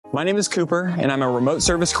My name is Cooper, and I'm a remote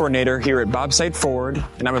service coordinator here at Bobsite Ford,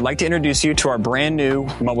 and I would like to introduce you to our brand new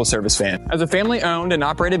mobile service van. As a family-owned and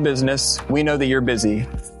operated business, we know that you're busy.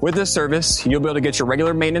 With this service, you'll be able to get your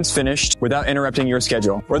regular maintenance finished without interrupting your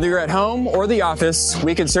schedule. Whether you're at home or the office,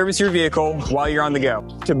 we can service your vehicle while you're on the go.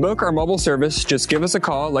 To book our mobile service, just give us a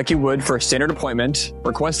call like you would for a standard appointment,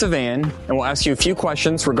 request a van, and we'll ask you a few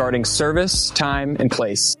questions regarding service, time, and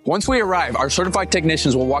place. Once we arrive, our certified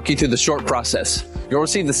technicians will walk you through the short process. You'll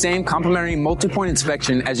receive the same complimentary multi-point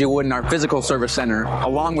inspection as you would in our physical service center,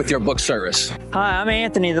 along with your booked service. Hi, I'm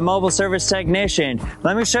Anthony, the mobile service technician.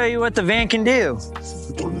 Let me show you what the van can do.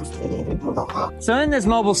 So in this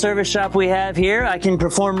mobile service shop we have here, I can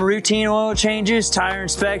perform routine oil changes, tire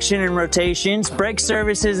inspection and rotations, brake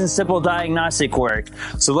services, and simple diagnostic work.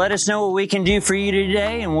 So let us know what we can do for you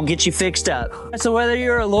today and we'll get you fixed up. So whether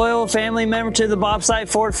you're a loyal family member to the Bobsite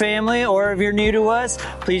Ford family or if you're new to us,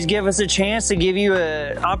 please give us a chance to give you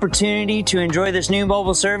an opportunity to enjoy this new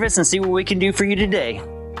mobile service and see what we can do for you today.